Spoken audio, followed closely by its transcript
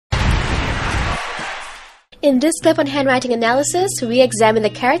In this clip on handwriting analysis, we examine the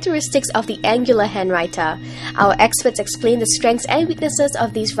characteristics of the angular handwriter. Our experts explain the strengths and weaknesses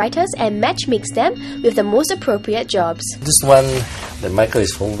of these writers and matchmakes them with the most appropriate jobs. This one that Michael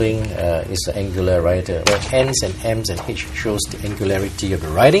is holding is the angular writer. The N's and M's and H shows the angularity of the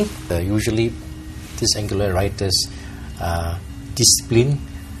writing. Usually, these angular writers are disciplined,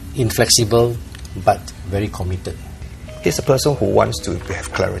 inflexible, but very committed. He's a person who wants to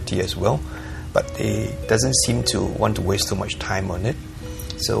have clarity as well, but he doesn't seem to want to waste too much time on it.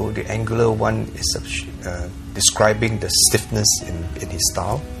 So the angular one is describing the stiffness in his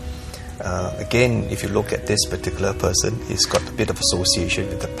style. Again, if you look at this particular person, he's got a bit of association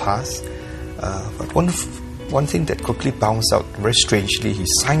with the past. But one thing that quickly bounced out very strangely, he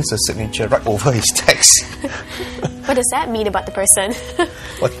signs a signature right over his text. What does that mean about the person?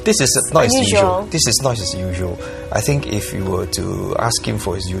 Well, this is not as unusual. This is not as usual. I think if you were to ask him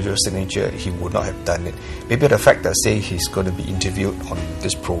for his usual signature, he would not have done it. Maybe the fact that, say, he's going to be interviewed on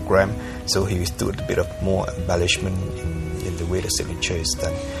this program, so he do a bit of more embellishment in the way the signature is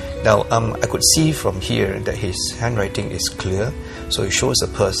done. Now, I could see from here that his handwriting is clear, so it shows a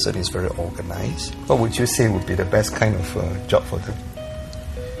person is very organized. What would you say would be the best kind of job for them?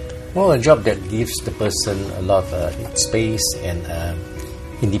 Well, a job that gives the person a lot of space and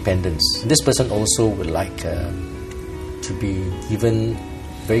independence. This person also would like to be given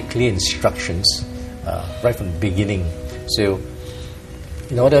very clear instructions right from the beginning. So,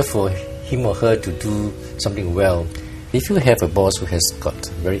 in order for him or her to do something well, if you have a boss who has got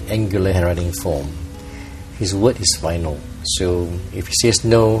very angular handwriting form, his word is final. So, if he says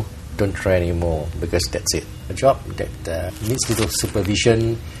no, don't try anymore, because that's it. A job that needs little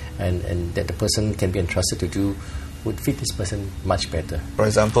supervision and that the person can be entrusted to do would fit this person much better. For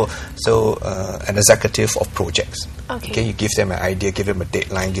example, so an executive of projects. Okay, you give them an idea, give them a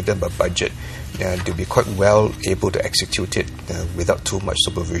deadline, give them a budget. They'll be quite well able to execute it without too much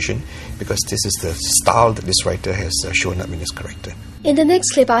supervision, because this is the style that this writer has shown up in his character. In the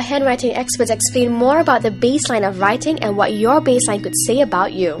next clip, our handwriting experts explain more about the baseline of writing and what your baseline could say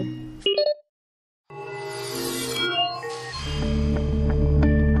about you.